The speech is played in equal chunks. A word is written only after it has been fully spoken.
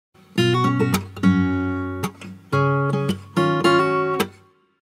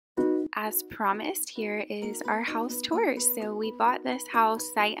as promised, here is our house tour. So we bought this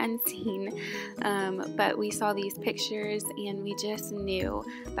house sight unseen, but we saw these pictures and we just knew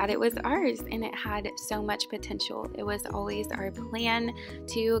that it was ours and it had so much potential. It was always our plan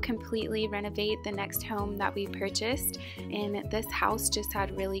to completely renovate the next home that we purchased, and this house just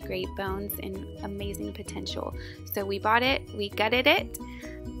had really great bones and amazing potential. So we bought it, we gutted it,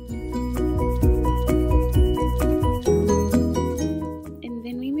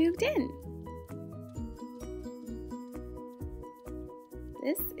 in.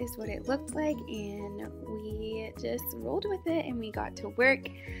 This is what it looked like, and we just rolled with it and we got to work,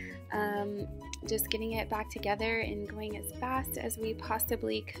 just getting it back together and going as fast as we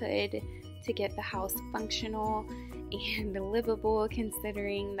possibly could to get the house functional and livable,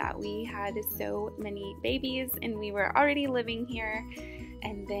 considering that we had so many babies and we were already living here.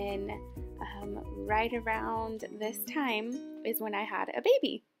 And then right around this time is when I had a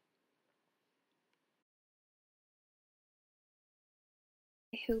baby.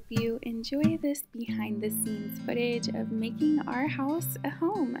 I hope you enjoy this behind the scenes footage of making our house a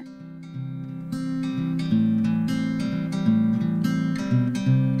home.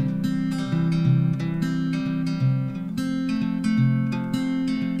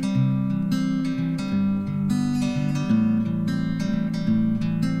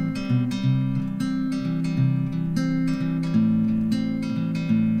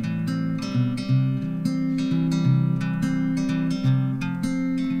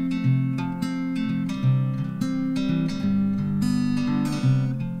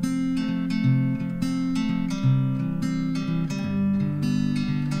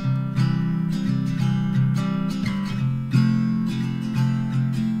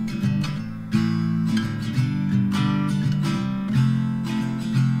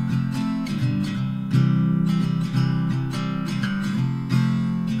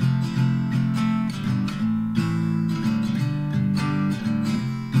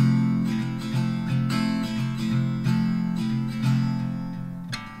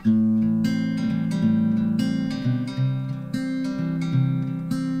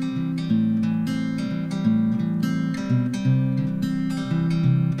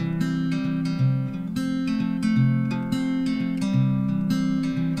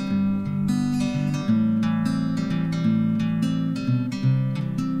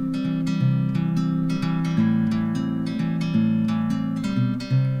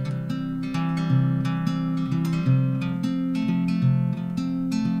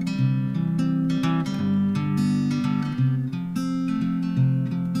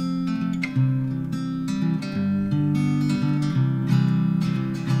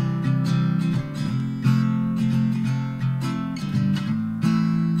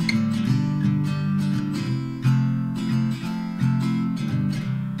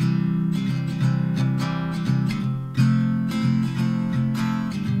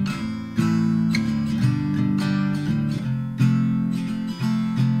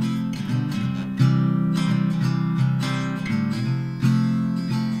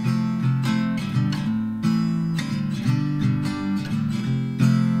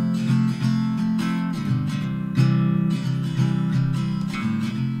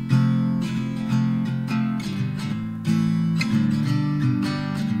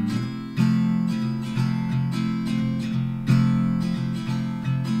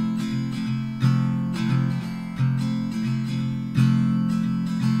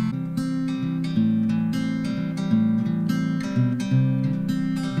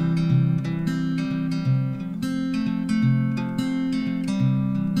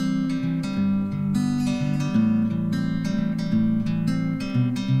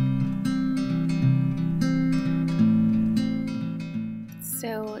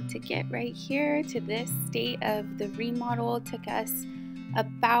 So to get right here to this state of the remodel took us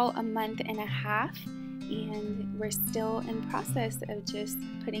about a month and a half, and we're still in process of just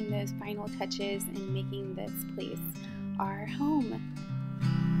putting those final touches and making this place our home.